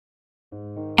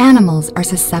Animals are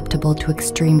susceptible to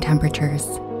extreme temperatures.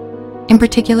 In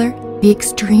particular, the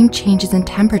extreme changes in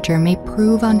temperature may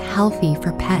prove unhealthy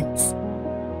for pets.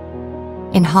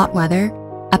 In hot weather,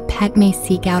 a pet may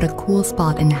seek out a cool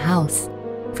spot in the house.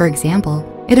 For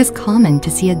example, it is common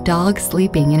to see a dog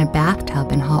sleeping in a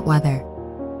bathtub in hot weather.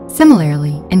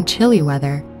 Similarly, in chilly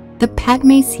weather, the pet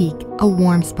may seek a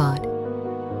warm spot.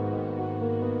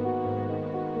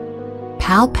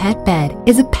 Pet Bed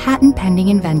is a patent-pending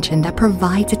invention that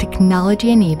provides a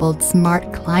technology-enabled,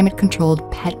 smart,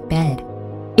 climate-controlled pet bed.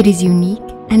 It is unique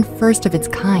and first of its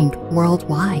kind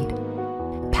worldwide.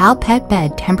 Pet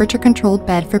Bed temperature-controlled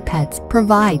bed for pets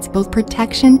provides both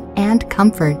protection and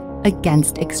comfort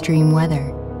against extreme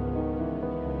weather.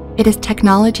 It is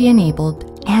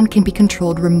technology-enabled and can be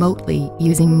controlled remotely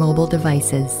using mobile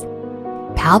devices.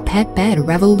 Pet Bed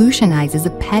revolutionizes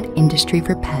the pet industry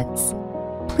for pets.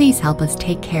 Please help us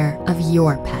take care of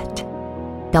your pet.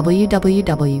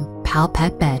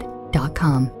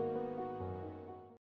 www.palpetbed.com